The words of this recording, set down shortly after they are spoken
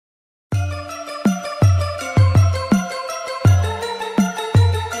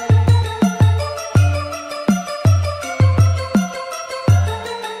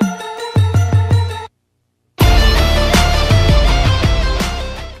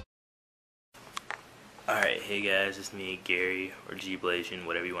Alright, hey guys, it's me, Gary, or G-Blation,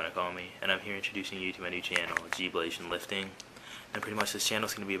 whatever you want to call me, and I'm here introducing you to my new channel, G-Blation Lifting. And pretty much this channel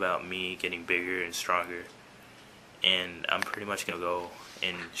is going to be about me getting bigger and stronger, and I'm pretty much going to go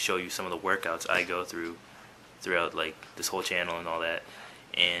and show you some of the workouts I go throughout like this whole channel and all that,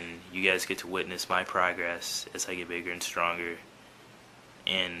 and you guys get to witness my progress as I get bigger and stronger.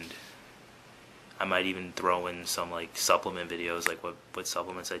 And I might even throw in some like supplement videos, like what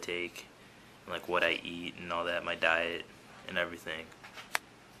supplements I take, like what I eat and all that, my diet and everything.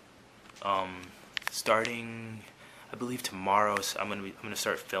 Starting, I believe tomorrow, I'm gonna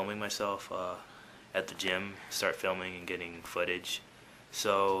start filming myself at the gym. Start filming and getting footage.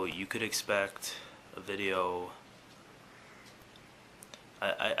 So you could expect a video.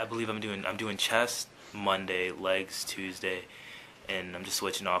 I believe I'm doing chest Monday, legs Tuesday, and I'm just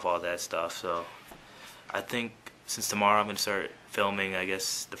switching off all that stuff. So I think since tomorrow I'm going to start filming, I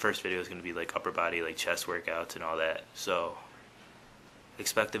guess the first video is going to be like upper body, like chest workouts and all that. So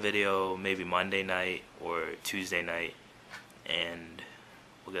expect a video maybe Monday night or Tuesday night, and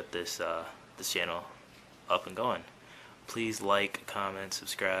we'll get this channel up and going. Please like, comment,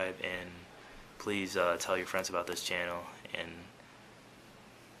 subscribe, and please tell your friends about this channel, and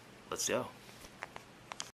let's go.